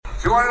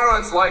If you want to know what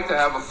it's like to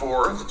have a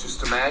fourth,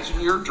 just imagine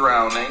you're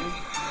drowning,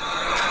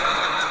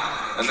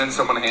 and then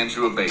someone hands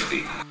you a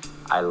baby.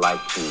 I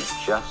like you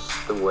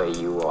just the way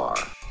you are.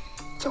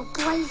 You're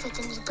braver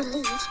than you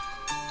believe,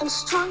 and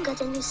stronger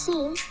than you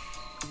seem,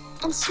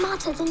 and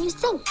smarter than you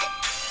think.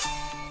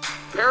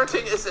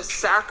 Parenting is a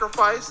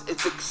sacrifice.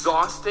 It's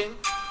exhausting.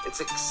 It's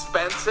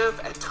expensive.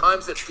 At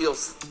times it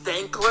feels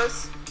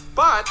thankless,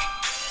 but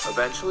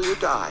eventually you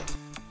die.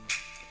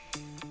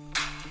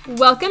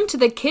 Welcome to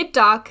the Kid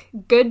Doc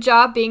Good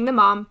Job Being the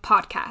Mom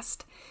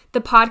podcast, the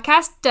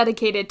podcast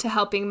dedicated to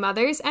helping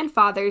mothers and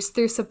fathers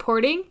through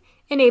supporting,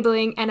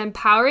 enabling, and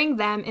empowering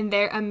them in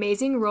their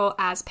amazing role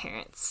as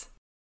parents.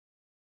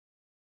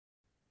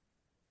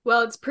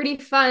 Well, it's pretty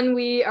fun.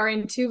 We are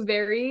in two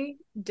very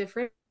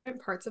different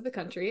parts of the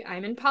country.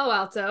 I'm in Palo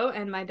Alto,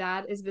 and my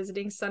dad is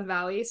visiting Sun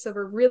Valley, so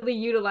we're really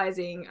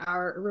utilizing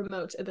our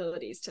remote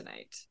abilities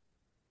tonight.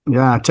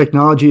 Yeah,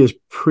 technology is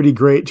pretty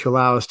great to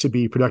allow us to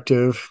be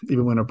productive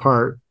even when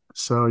apart.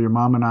 So your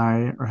mom and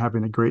I are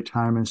having a great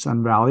time in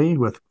Sun Valley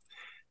with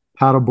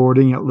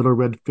paddleboarding at Little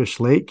Red Fish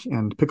Lake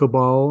and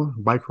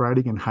pickleball, bike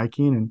riding and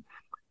hiking, and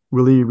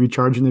really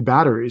recharging the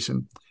batteries.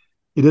 And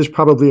it is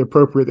probably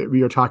appropriate that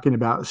we are talking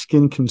about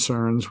skin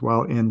concerns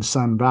while in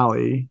Sun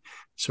Valley.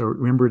 So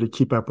remember to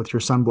keep up with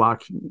your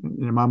sunblock.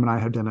 Your mom and I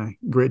have done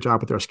a great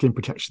job with our skin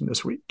protection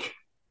this week.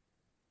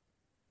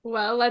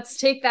 Well, let's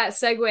take that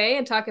segue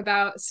and talk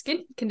about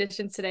skin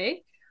conditions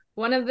today.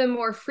 One of the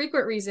more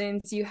frequent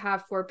reasons you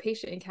have for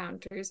patient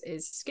encounters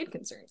is skin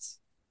concerns.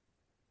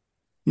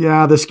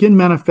 Yeah, the skin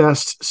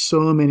manifests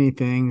so many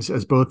things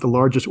as both the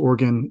largest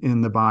organ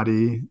in the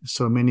body.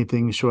 So many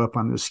things show up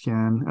on the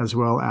skin, as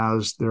well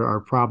as there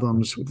are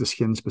problems with the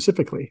skin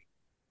specifically.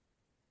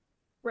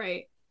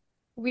 Right.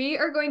 We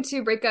are going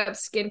to break up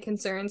skin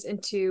concerns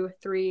into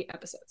 3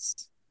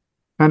 episodes.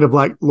 Kind of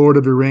like Lord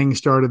of the Rings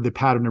started the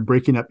pattern of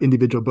breaking up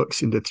individual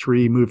books into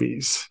 3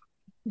 movies.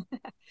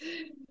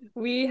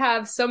 We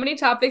have so many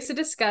topics to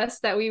discuss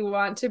that we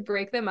want to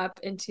break them up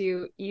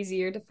into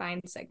easier to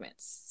find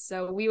segments.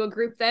 So we will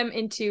group them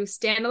into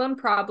standalone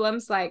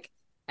problems like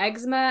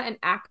eczema and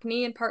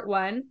acne in part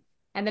 1,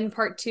 and then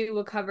part 2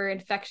 will cover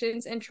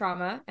infections and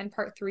trauma, and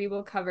part 3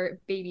 will cover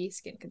baby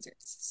skin concerns.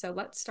 So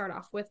let's start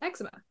off with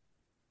eczema.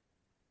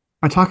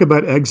 I talk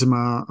about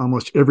eczema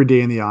almost every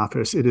day in the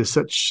office. It is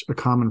such a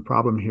common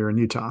problem here in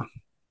Utah.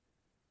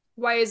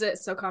 Why is it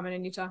so common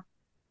in Utah?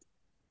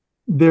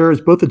 There is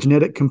both a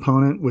genetic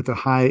component with a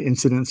high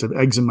incidence of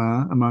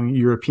eczema among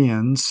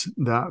Europeans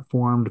that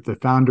formed the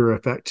founder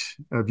effect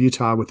of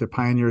Utah with the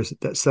pioneers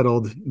that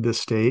settled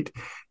this state.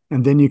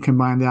 And then you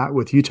combine that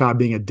with Utah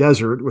being a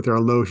desert with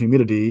our low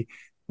humidity,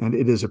 and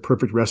it is a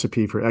perfect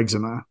recipe for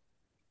eczema.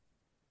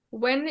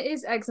 When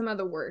is eczema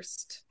the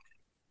worst?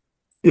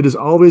 It is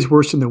always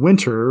worse in the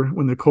winter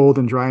when the cold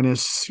and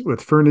dryness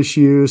with furnace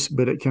use,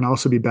 but it can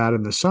also be bad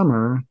in the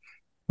summer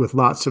with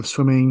lots of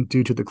swimming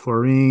due to the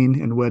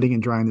chlorine and wetting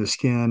and drying the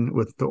skin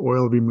with the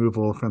oil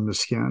removal from the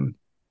skin.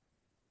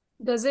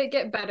 Does it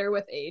get better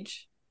with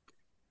age?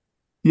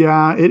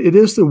 Yeah, it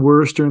is the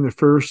worst during the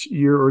first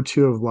year or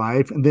 2 of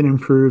life and then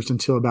improves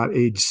until about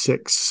age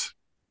 6.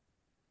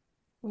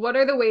 What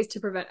are the ways to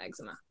prevent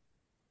eczema?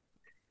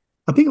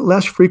 I think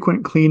less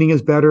frequent cleaning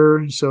is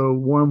better. So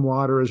warm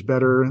water is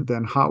better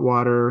than hot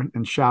water,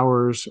 and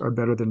showers are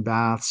better than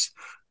baths.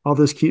 All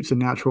this keeps the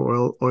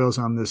natural oils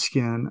on the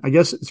skin. I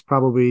guess it's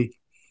probably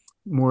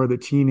more the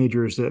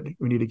teenagers that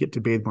we need to get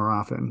to bathe more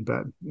often,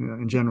 but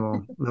in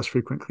general, less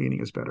frequent cleaning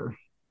is better.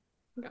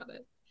 Got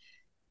it.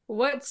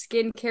 What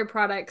skincare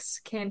products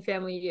can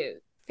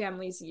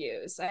families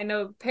use? I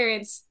know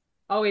parents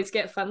always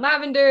get fun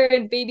lavender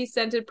and baby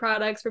scented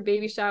products for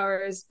baby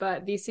showers,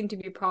 but these seem to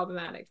be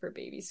problematic for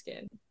baby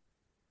skin.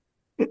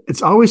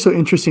 It's always so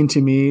interesting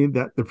to me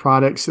that the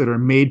products that are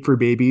made for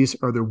babies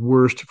are the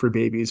worst for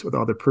babies with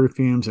all the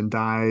perfumes and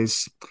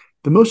dyes.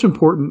 The most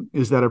important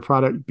is that a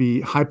product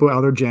be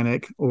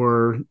hypoallergenic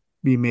or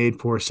be made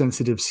for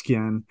sensitive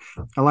skin.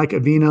 I like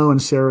Aveeno and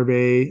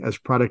CeraVe as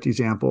product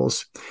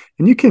examples.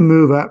 And you can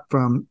move up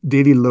from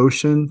daily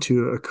lotion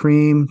to a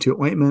cream to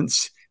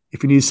ointments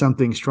if you need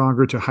something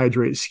stronger to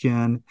hydrate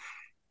skin.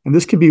 And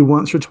this can be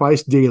once or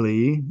twice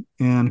daily,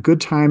 and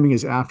good timing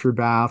is after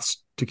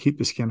baths to keep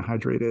the skin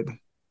hydrated.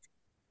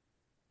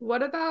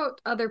 What about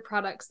other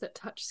products that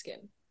touch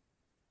skin?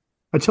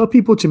 I tell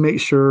people to make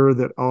sure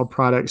that all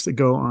products that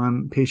go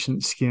on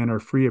patient's skin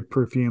are free of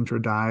perfumes or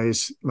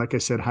dyes. Like I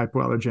said,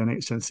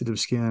 hypoallergenic, sensitive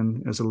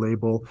skin as a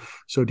label.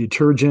 So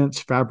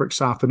detergents, fabric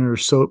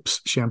softeners,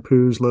 soaps,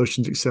 shampoos,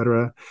 lotions,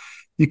 etc.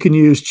 You can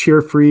use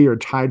Cheer-Free or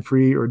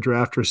Tide-Free or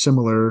Dreft or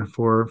similar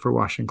for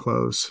washing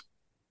clothes.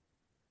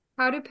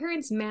 How do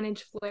parents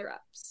manage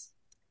flare-ups?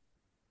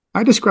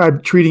 I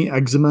describe treating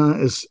eczema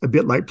as a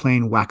bit like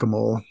playing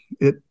whack-a-mole.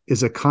 It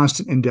is a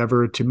constant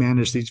endeavor to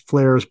manage these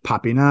flares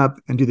popping up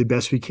and do the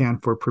best we can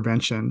for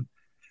prevention.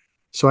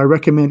 So I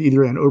recommend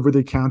either an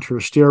over-the-counter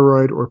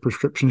steroid or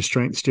prescription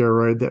strength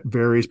steroid that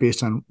varies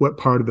based on what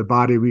part of the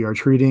body we are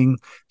treating.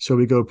 So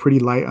we go pretty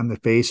light on the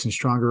face and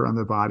stronger on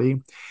the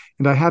body.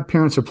 And I have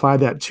parents apply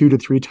that 2 to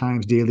 3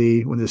 times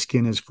daily when the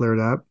skin is flared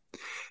up.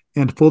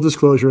 And full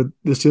disclosure,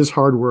 this is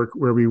hard work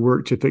where we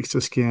work to fix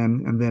the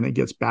skin and then it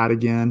gets bad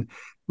again.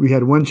 We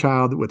had one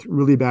child with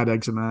really bad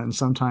eczema, and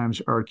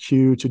sometimes our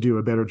cue to do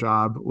a better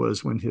job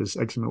was when his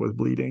eczema was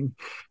bleeding.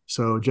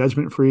 So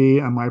judgment-free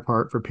on my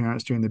part for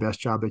parents doing the best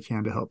job they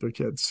can to help their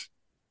kids.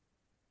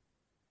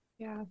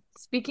 Yeah.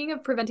 Speaking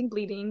of preventing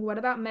bleeding, what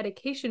about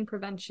medication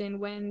prevention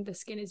when the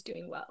skin is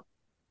doing well?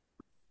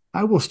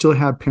 I will still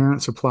have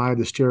parents apply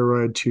the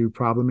steroid to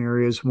problem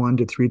areas 1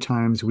 to 3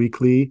 times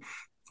weekly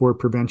for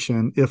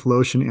prevention if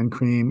lotion and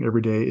cream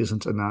every day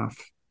isn't enough.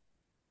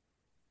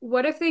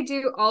 What if they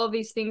do all of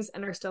these things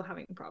and are still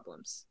having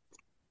problems?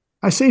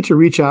 I say to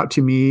reach out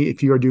to me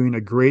if you are doing a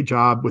great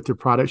job with the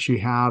products you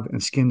have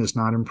and skin is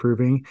not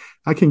improving.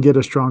 I can get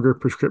a stronger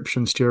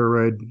prescription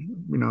steroid,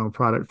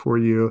 product for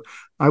you.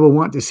 I will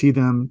want to see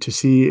them to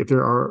see if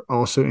there are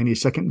also any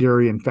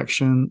secondary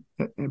infection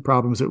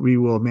problems that we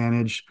will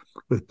manage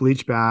with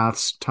bleach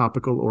baths,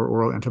 topical or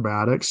oral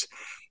antibiotics.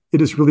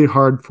 It is really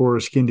hard for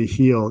skin to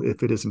heal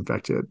if it is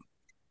infected.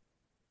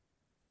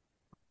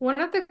 One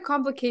of the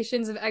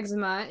complications of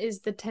eczema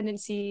is the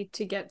tendency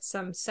to get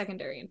some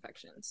secondary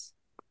infections.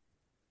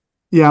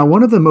 Yeah,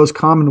 one of the most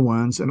common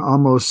ones, and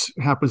almost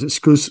happens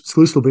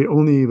exclusively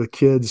only with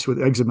kids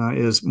with eczema,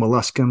 is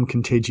Molluscum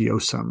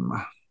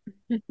contagiosum.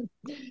 Yeah,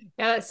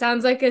 that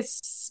sounds like a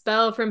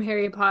spell from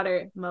Harry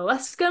Potter.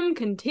 Molluscum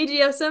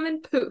contagiosum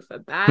and poof, a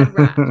bad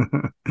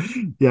rat.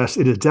 Yes,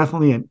 it is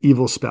definitely an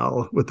evil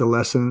spell with the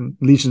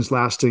lesions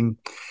lasting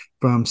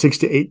from 6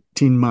 to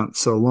 18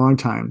 months, so a long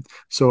time.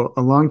 So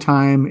a long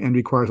time and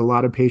requires a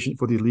lot of patience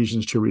for these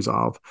lesions to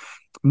resolve.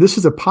 And this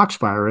is a pox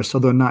virus,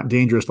 although not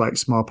dangerous like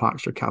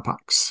smallpox or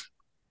cowpox.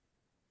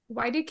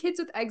 Why do kids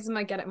with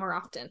eczema get it more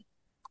often?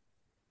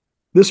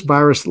 This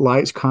virus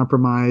likes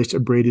compromised,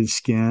 abraded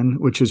skin,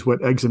 which is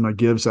what eczema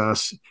gives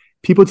us.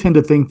 People tend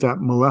to think that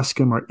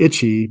molluscum are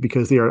itchy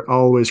because they are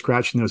always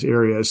scratching those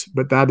areas,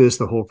 but that is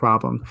the whole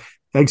problem.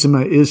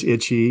 Eczema is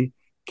itchy.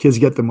 Kids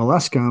get the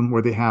molluscum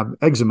where they have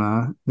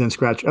eczema, then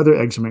scratch other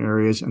eczema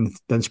areas, and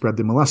then spread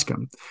the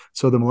molluscum.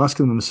 So the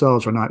molluscum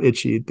themselves are not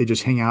itchy. They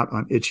just hang out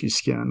on itchy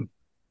skin.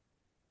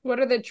 What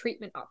are the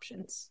treatment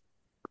options?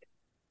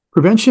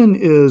 Prevention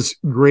is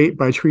great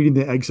by treating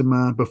the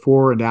eczema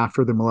before and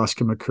after the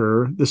molluscum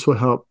occur. This will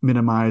help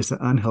minimize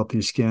the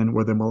unhealthy skin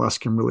where the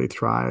molluscum really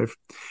thrive.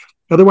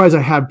 Otherwise,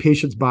 I have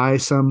patients buy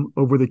some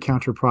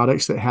over-the-counter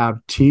products that have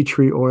tea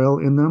tree oil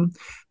in them.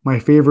 My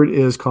favorite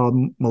is called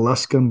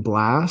Molluscum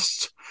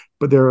Blast,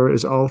 but there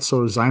is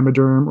also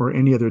Zymoderm or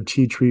any other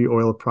tea tree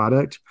oil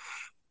product.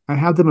 I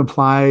have them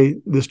apply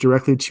this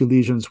directly to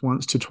lesions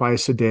once to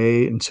twice a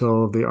day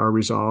until they are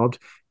resolved,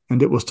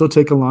 and it will still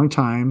take a long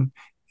time.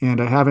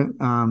 And I haven't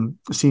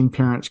seen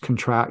parents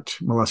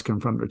contract molluscum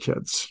from their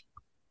kids.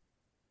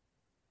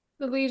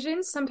 The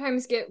lesions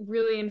sometimes get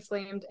really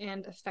inflamed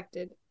and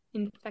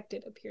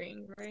infected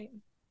appearing, right?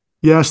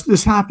 Yes,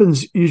 this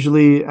happens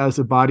usually as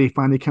the body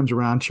finally comes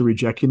around to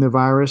rejecting the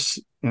virus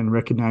and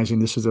recognizing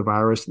this is a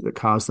virus that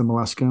caused the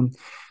molluscum.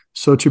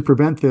 So to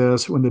prevent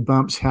this, when the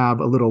bumps have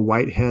a little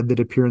white head that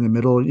appear in the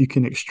middle, you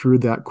can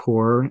extrude that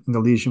core and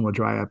the lesion will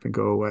dry up and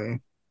go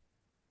away.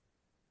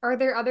 Are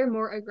there other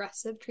more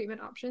aggressive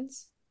treatment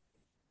options?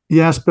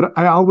 Yes, but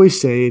I always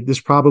say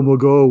this problem will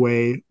go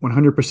away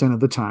 100% of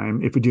the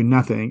time if we do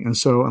nothing. And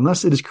so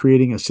unless it is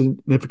creating a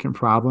significant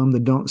problem,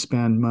 then don't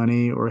spend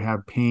money or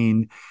have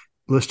pain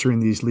blistering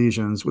these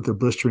lesions with a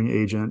blistering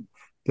agent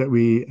that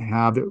we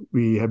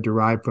have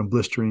derived from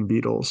blistering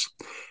beetles.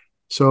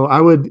 So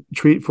I would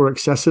treat for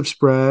excessive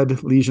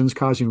spread, lesions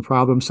causing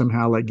problems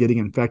somehow like getting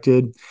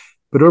infected.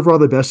 But overall,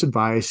 the best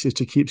advice is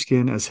to keep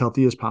skin as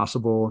healthy as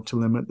possible to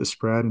limit the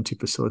spread and to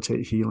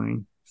facilitate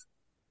healing.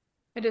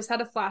 I just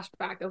had a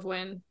flashback of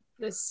when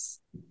this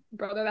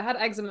brother that had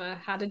eczema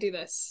had to do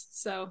this.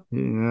 So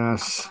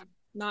yes,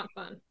 not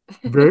fun.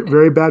 Very,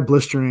 very bad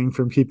blistering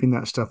from keeping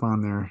that stuff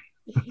on there.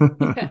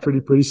 Yeah.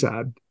 Pretty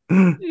sad.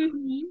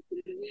 Mm-hmm.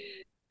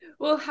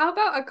 Well, how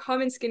about a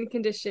common skin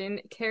condition,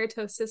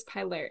 keratosis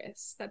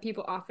pilaris, that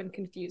people often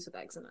confuse with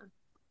eczema?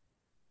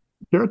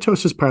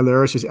 Keratosis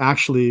pilaris is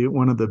actually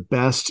one of the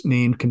best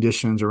named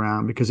conditions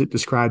around because it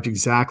describes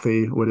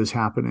exactly what is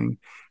happening.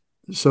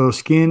 So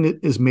skin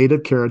is made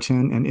of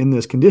keratin, and in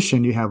this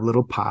condition, you have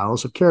little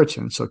piles of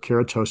keratin. So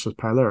keratosis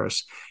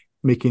pilaris,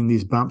 making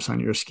these bumps on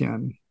your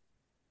skin.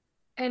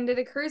 And it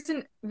occurs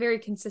in very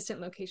consistent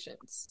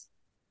locations.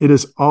 It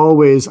is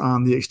always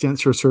on the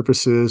extensor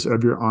surfaces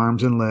of your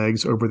arms and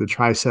legs, over the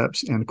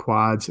triceps and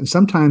quads, and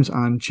sometimes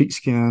on cheek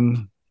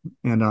skin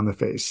and on the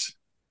face.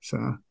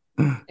 So,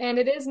 and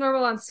it is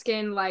normal on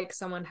skin like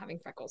someone having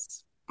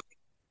freckles.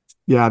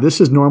 Yeah, this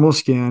is normal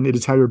skin. It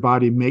is how your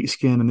body makes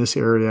skin in this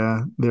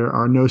area. There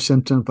are no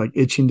symptoms like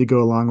itching to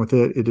go along with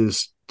it. It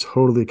is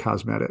totally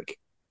cosmetic.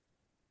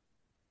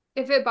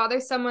 If it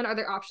bothers someone, are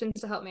there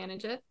options to help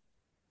manage it?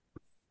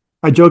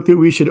 I joke that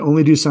we should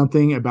only do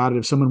something about it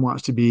if someone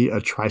wants to be a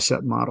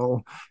tricep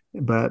model,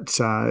 but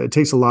it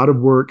takes a lot of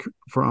work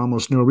for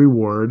almost no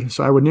reward.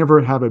 So I would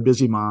never have a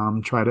busy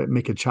mom try to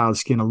make a child's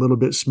skin a little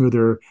bit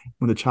smoother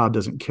when the child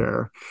doesn't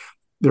care.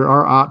 There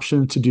are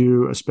options to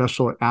do a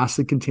special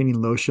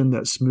acid-containing lotion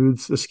that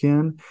smooths the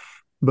skin,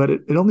 but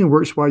it only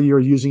works while you're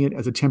using it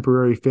as a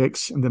temporary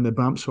fix, and then the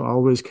bumps will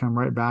always come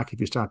right back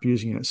if you stop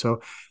using it.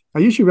 So I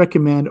usually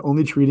recommend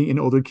only treating in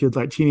older kids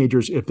like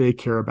teenagers if they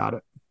care about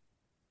it.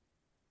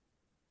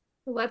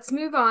 Let's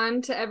move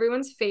on to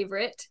everyone's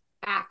favorite,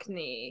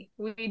 acne.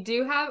 We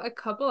do have a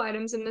couple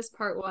items in this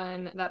part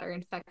 1 that are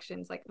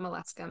infections like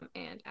molluscum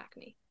and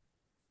acne.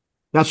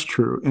 That's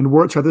true. And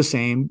warts are the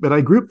same, but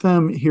I group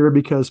them here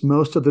because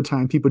most of the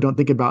time people don't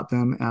think about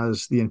them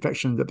as the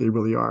infection that they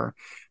really are.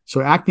 So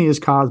acne is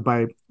caused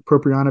by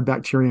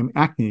Propionibacterium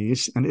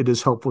acnes, and it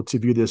is helpful to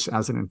view this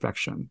as an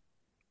infection.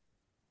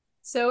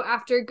 So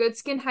after good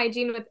skin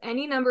hygiene with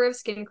any number of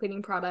skin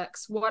cleaning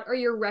products, what are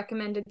your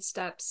recommended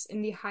steps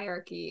in the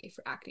hierarchy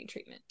for acne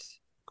treatment?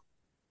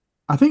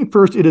 I think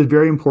first, it is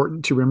very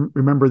important to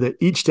remember that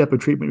each step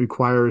of treatment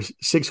requires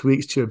 6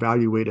 weeks to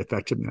evaluate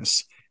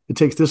effectiveness. It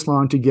takes this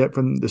long to get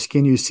from the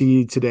skin you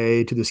see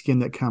today to the skin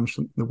that comes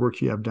from the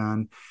work you have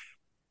done.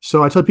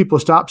 So I tell people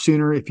stop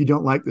sooner if you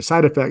don't like the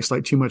side effects,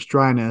 like too much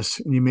dryness,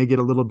 and you may get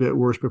a little bit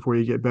worse before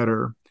you get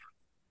better.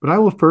 But I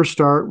will first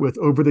start with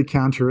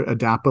over-the-counter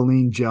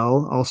adapalene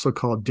gel, also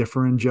called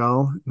Differin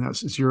gel, and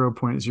that's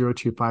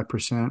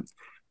 0.025%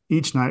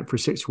 each night for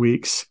 6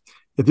 weeks.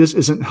 If this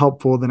isn't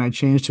helpful, then I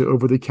change to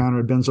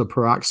over-the-counter benzoyl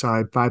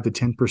peroxide, 5 to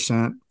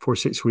 10% for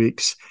 6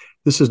 weeks.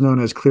 This is known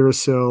as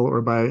Clearasil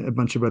or by a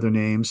bunch of other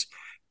names.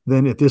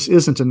 Then if this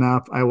isn't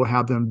enough, I will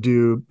have them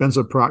do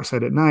benzoyl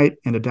peroxide at night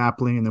and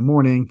adapalene in the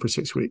morning for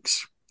 6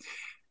 weeks.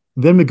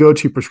 Then we go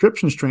to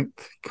prescription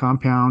strength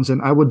compounds,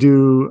 and I will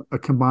do a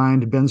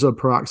combined benzoyl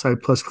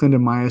peroxide plus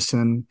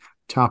clindamycin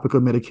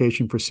topical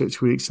medication for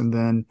 6 weeks. And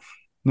then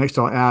next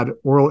I'll add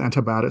oral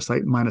antibiotics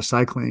like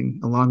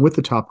minocycline along with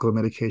the topical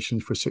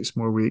medications for 6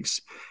 more weeks.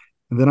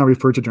 And then I'll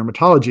refer to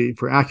dermatology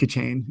for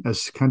Accutane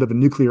as kind of a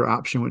nuclear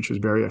option, which was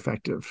very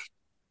effective.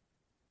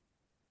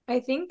 I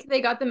think they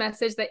got the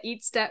message that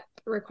each step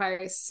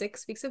requires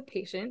 6 weeks of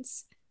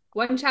patience.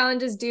 One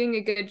challenge is doing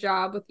a good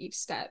job with each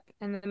step,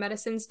 and the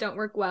medicines don't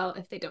work well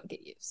if they don't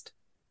get used.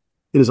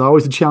 It is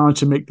always a challenge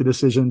to make the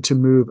decision to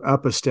move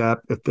up a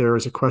step if there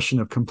is a question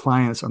of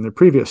compliance on the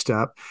previous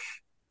step.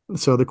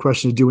 So the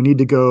question is, do we need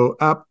to go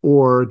up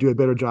or do a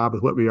better job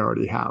with what we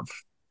already have?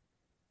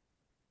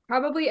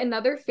 Probably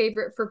another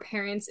favorite for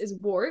parents is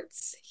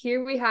warts.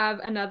 Here we have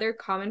another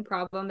common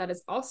problem that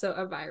is also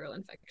a viral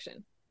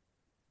infection.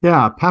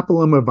 Yeah,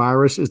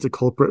 papillomavirus is the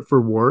culprit for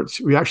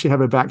warts. We actually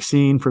have a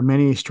vaccine for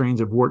many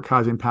strains of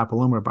wart-causing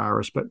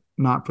papillomavirus, but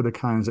not for the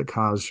kinds that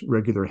cause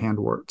regular hand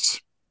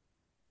warts.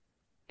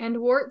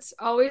 And warts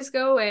always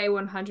go away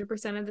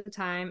 100% of the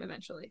time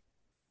eventually.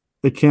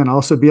 It can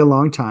also be a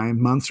long time,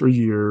 months or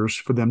years,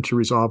 for them to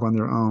resolve on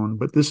their own.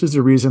 But this is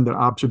the reason that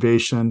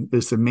observation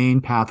is the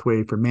main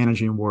pathway for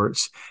managing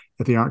warts.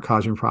 If they aren't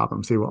causing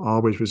problems, they will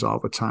always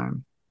resolve with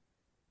time.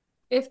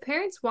 If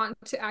parents want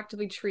to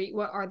actively treat,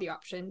 what are the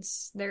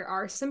options? There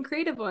are some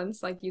creative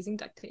ones like using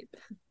duct tape.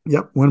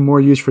 Yep, one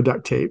more use for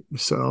duct tape.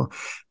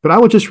 But I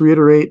will just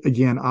reiterate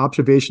again,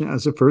 observation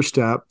as the first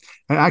step.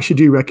 I actually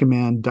do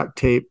recommend duct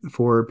tape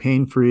for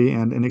pain-free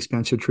and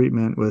inexpensive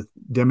treatment with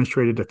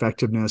demonstrated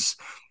effectiveness,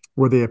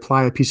 where they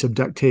apply a piece of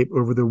duct tape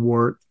over the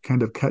wart,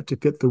 kind of cut to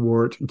fit the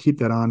wart, and keep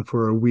that on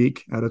for a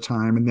week at a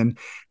time, and then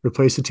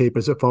replace the tape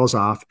as it falls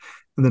off.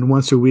 And then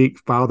once a week,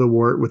 file the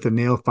wart with a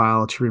nail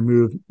file to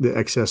remove the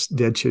excess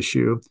dead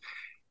tissue.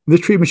 This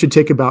treatment should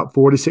take about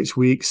 4 to 6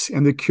 weeks,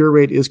 and the cure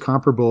rate is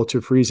comparable to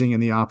freezing in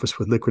the office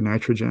with liquid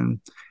nitrogen.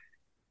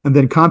 And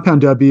then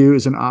Compound W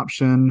is an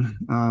option,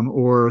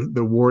 or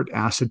the wart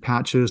acid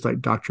patches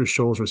like Dr.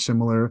 Scholl's or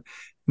similar.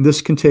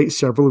 This can take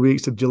several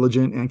weeks of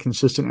diligent and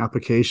consistent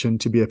application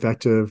to be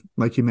effective,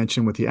 like you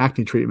mentioned with the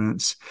acne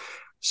treatments.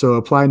 So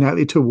apply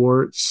nightly to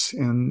warts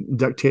and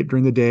duct tape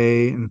during the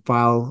day and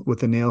file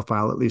with a nail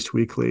file at least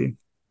weekly.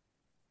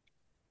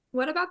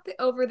 What about the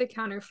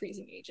over-the-counter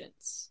freezing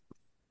agents?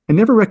 I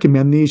never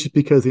recommend these just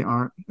because they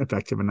aren't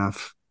effective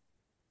enough.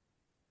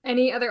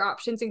 Any other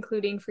options,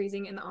 including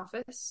freezing in the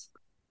office?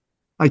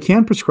 I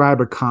can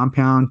prescribe a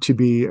compound to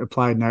be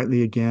applied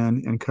nightly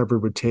again and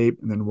covered with tape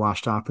and then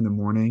washed off in the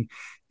morning.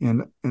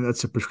 And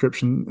that's a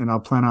prescription, and I'll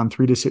plan on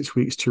 3 to 6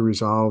 weeks to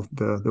resolve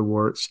the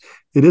warts.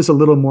 It is a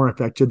little more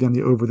effective than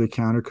the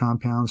over-the-counter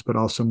compounds, but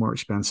also more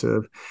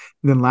expensive.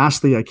 And then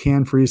lastly, I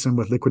can freeze them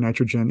with liquid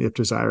nitrogen if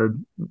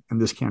desired,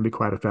 and this can be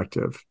quite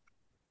effective.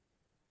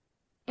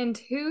 And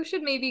who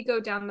should maybe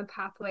go down the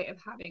pathway of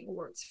having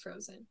warts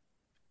frozen?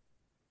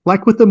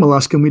 Like with the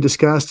molluscum we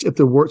discussed, if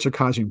the warts are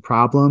causing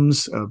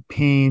problems of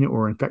pain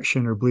or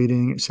infection or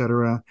bleeding,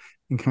 etc.,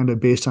 and kind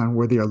of based on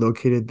where they are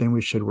located, then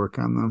we should work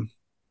on them.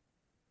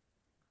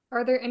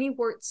 Are there any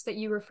warts that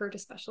you refer to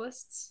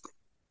specialists?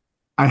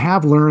 I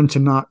have learned to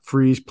not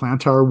freeze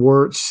plantar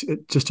warts.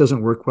 It just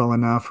doesn't work well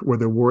enough where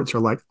the warts are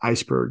like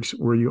icebergs,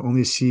 where you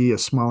only see a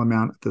small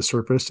amount at the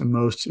surface and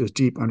most is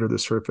deep under the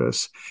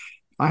surface.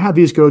 I have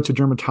these go to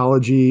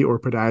dermatology or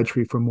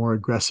podiatry for more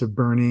aggressive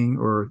burning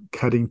or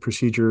cutting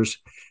procedures.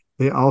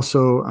 They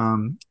also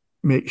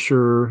make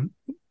sure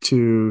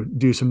to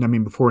do some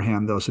numbing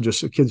beforehand, though. So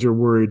just if kids are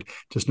worried,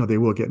 just know they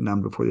will get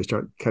numb before they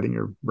start cutting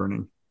or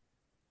burning.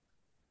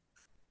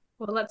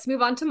 Well, let's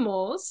move on to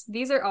moles.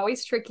 These are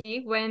always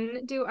tricky.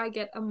 When do I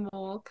get a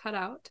mole cut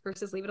out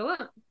versus leave it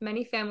alone?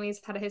 Many families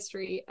had a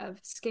history of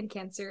skin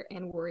cancer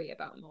and worry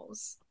about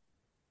moles.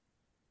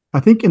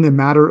 I think in the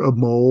matter of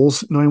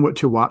moles, knowing what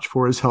to watch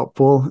for is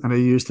helpful. And I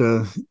use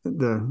the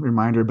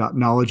reminder about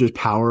knowledge is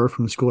power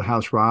from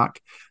Schoolhouse Rock.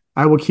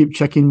 I will keep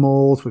checking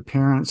moles with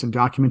parents and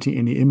documenting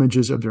any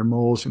images of their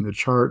moles in the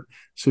chart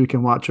so we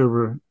can watch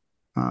over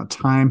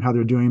time how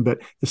they're doing. But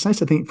it's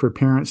nice, I think, for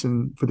parents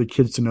and for the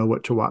kids to know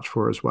what to watch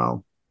for as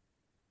well.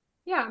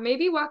 Yeah,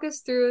 maybe walk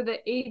us through the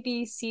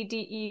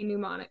ABCDE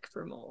mnemonic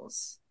for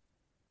moles.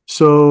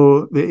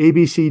 So the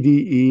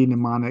ABCDE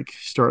mnemonic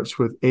starts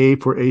with A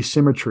for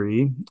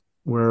asymmetry,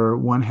 where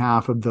one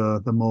half of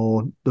the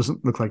mole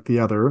doesn't look like the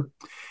other.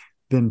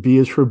 Then B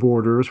is for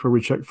borders, where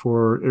we check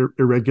for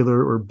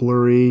irregular or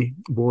blurry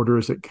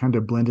borders that kind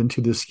of blend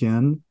into the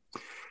skin.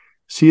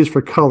 C is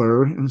for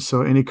color, and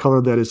so any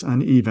color that is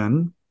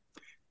uneven.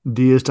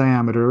 D is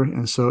diameter,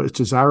 and so it's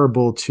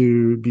desirable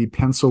to be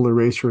pencil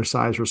eraser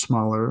size or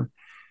smaller.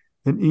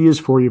 Then E is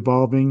for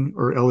evolving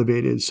or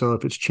elevated, so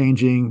if it's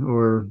changing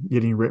or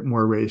getting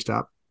more raised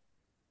up.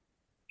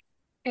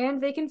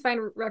 And they can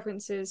find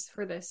references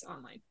for this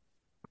online.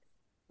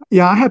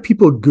 Yeah, I have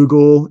people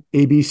Google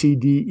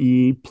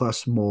ABCDE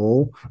plus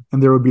mole,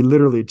 and there will be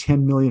literally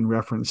 10 million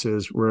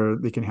references where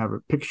they can have a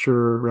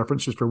picture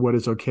references for what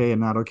is okay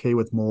and not okay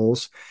with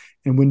moles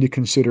and when to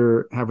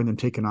consider having them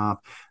taken off.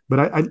 But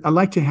I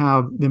like to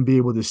have them be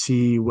able to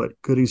see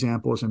what good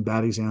examples and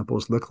bad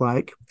examples look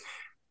like.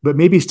 But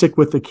maybe stick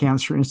with the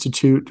Cancer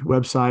Institute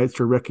websites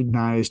or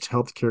recognized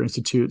healthcare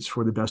institutes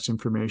for the best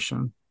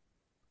information.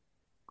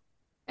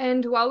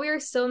 And while we are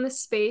still in this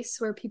space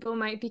where people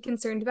might be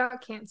concerned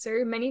about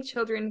cancer, many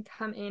children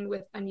come in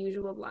with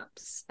unusual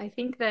lumps. I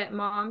think that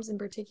moms in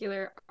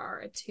particular are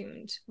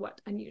attuned what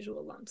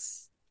unusual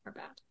lumps are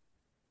bad.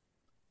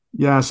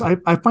 Yes,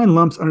 I find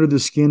lumps under the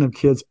skin of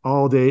kids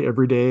all day,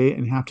 every day,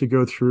 and have to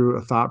go through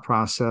a thought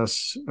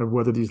process of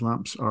whether these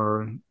lumps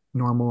are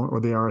normal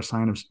or they are a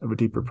sign of a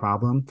deeper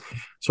problem.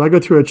 So I go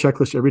through a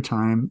checklist every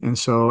time. And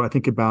so I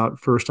think about,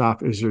 first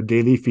off, is there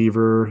daily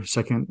fever?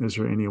 Second, is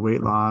there any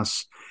weight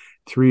loss?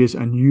 3 is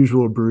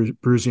unusual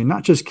bruising,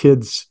 not just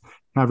kids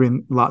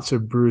having lots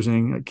of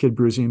bruising, kid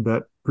bruising,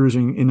 but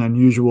bruising in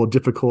unusual,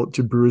 difficult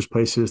to bruise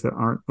places that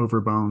aren't over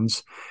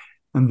bones.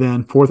 And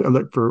then 4th, I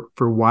look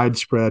for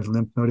widespread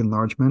lymph node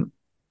enlargement.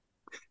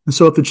 And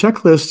so if the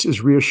checklist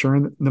is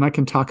reassuring, then I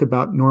can talk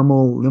about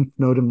normal lymph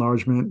node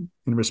enlargement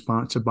in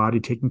response to body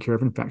taking care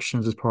of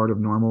infections as part of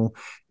normal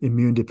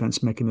immune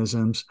defense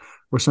mechanisms,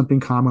 or something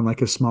common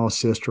like a small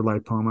cyst or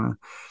lipoma.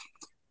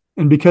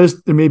 And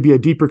because there may be a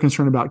deeper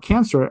concern about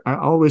cancer, I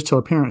always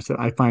tell parents that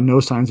I find no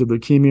signs of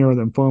leukemia or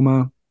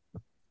lymphoma.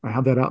 I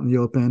have that out in the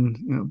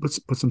open,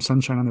 put some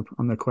sunshine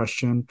on the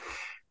question.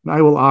 And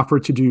I will offer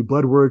to do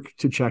blood work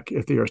to check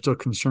if they are still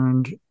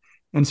concerned.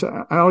 And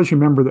so I always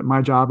remember that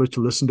my job is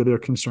to listen to their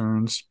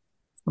concerns.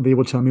 They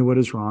will tell me what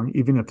is wrong,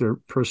 even if their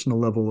personal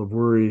level of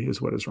worry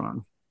is what is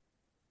wrong.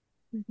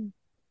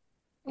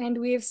 Mm-hmm. And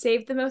we have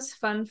saved the most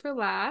fun for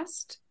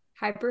last: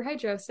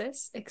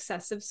 hyperhidrosis,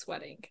 excessive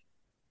sweating.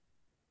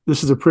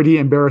 This is a pretty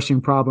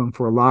embarrassing problem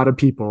for a lot of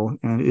people,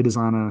 and it is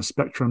on a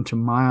spectrum to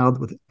mild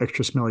with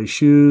extra smelly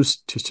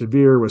shoes to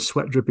severe with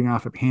sweat dripping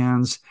off of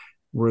hands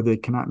where they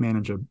cannot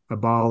manage a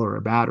ball or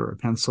a bat or a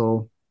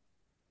pencil.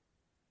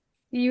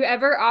 Do you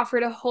ever offer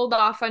to hold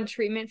off on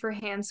treatment for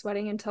hand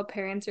sweating until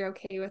parents are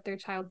okay with their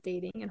child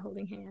dating and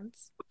holding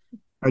hands?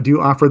 I do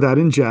offer that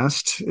in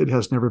jest. It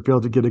has never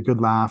failed to get a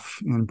good laugh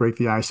and break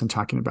the ice in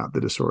talking about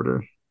the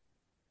disorder.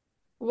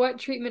 What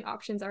treatment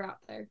options are out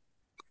there?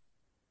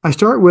 I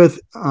start with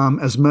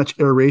as much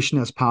aeration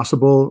as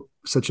possible,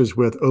 such as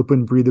with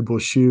open breathable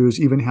shoes,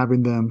 even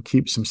having them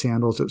keep some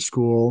sandals at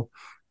school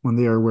when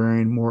they are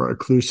wearing more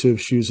occlusive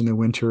shoes in the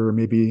winter, or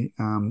maybe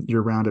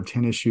year-round of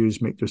tennis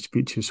shoes make their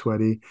feet too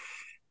sweaty.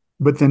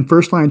 But then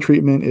first-line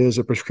treatment is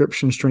a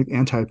prescription-strength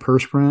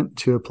antiperspirant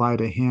to apply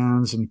to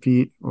hands and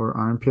feet or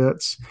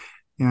armpits.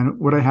 And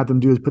what I have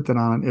them do is put that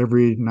on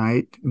every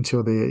night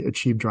until they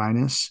achieve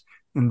dryness.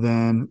 And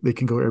then they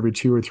can go every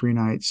 2 or 3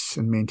 nights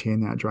and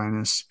maintain that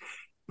dryness.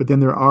 But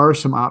then there are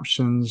some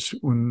options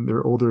when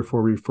they're older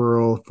for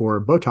referral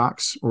for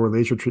Botox or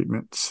laser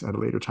treatments at a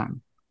later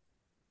time.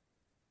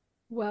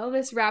 Well,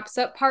 this wraps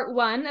up part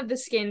 1 of the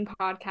skin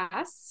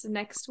podcasts.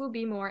 Next will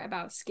be more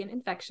about skin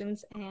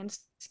infections and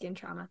skin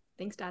trauma.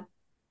 Thanks, Dad.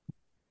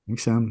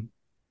 Thanks, Sam.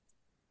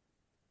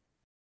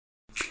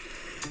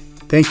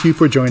 Thank you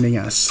for joining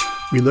us.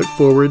 We look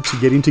forward to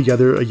getting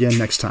together again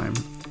next time.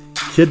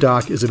 Kid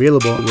Doc is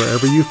available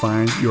wherever you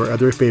find your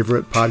other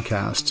favorite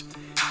podcast.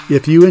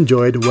 If you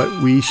enjoyed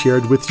what we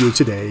shared with you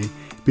today,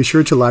 be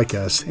sure to like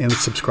us and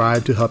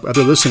subscribe to help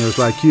other listeners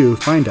like you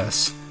find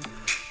us.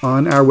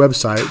 On our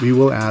website, we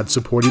will add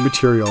supporting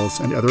materials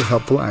and other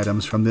helpful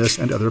items from this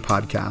and other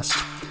podcasts.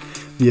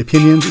 The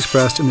opinions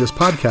expressed in this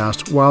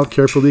podcast, while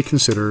carefully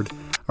considered,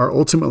 are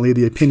ultimately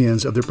the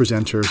opinions of the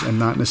presenters and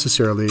not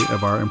necessarily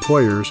of our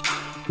employers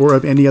or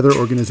of any other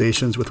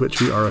organizations with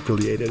which we are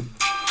affiliated.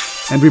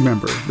 And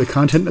remember, the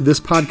content of this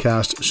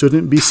podcast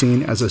shouldn't be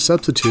seen as a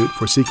substitute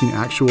for seeking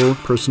actual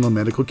personal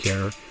medical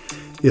care.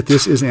 If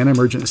this is an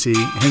emergency,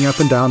 hang up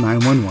and dial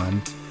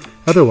 911.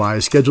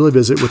 Otherwise, schedule a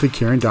visit with a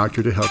caring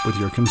doctor to help with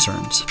your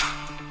concerns.